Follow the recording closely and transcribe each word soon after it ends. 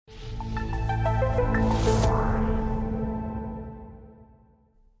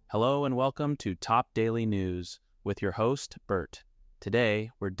Hello and welcome to Top Daily News with your host, Bert. Today,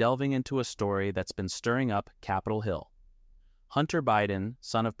 we're delving into a story that's been stirring up Capitol Hill. Hunter Biden,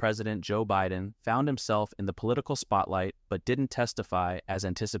 son of President Joe Biden, found himself in the political spotlight but didn't testify as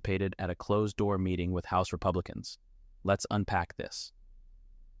anticipated at a closed-door meeting with House Republicans. Let's unpack this.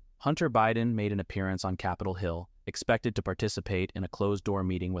 Hunter Biden made an appearance on Capitol Hill, expected to participate in a closed-door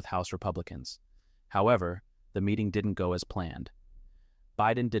meeting with House Republicans. However, the meeting didn't go as planned.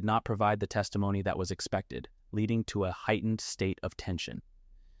 Biden did not provide the testimony that was expected, leading to a heightened state of tension.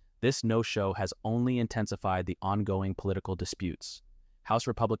 This no-show has only intensified the ongoing political disputes. House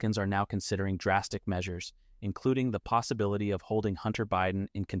Republicans are now considering drastic measures, including the possibility of holding Hunter Biden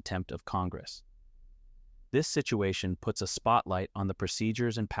in contempt of Congress. This situation puts a spotlight on the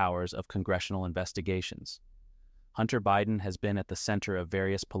procedures and powers of congressional investigations. Hunter Biden has been at the center of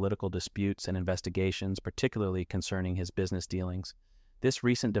various political disputes and investigations, particularly concerning his business dealings. This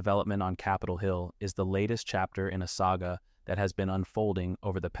recent development on Capitol Hill is the latest chapter in a saga that has been unfolding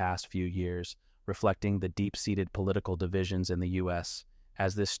over the past few years, reflecting the deep-seated political divisions in the U.S.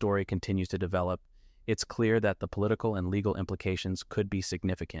 As this story continues to develop, it's clear that the political and legal implications could be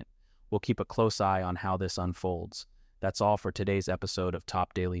significant. We'll keep a close eye on how this unfolds. That's all for today's episode of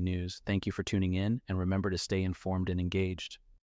Top Daily News. Thank you for tuning in, and remember to stay informed and engaged.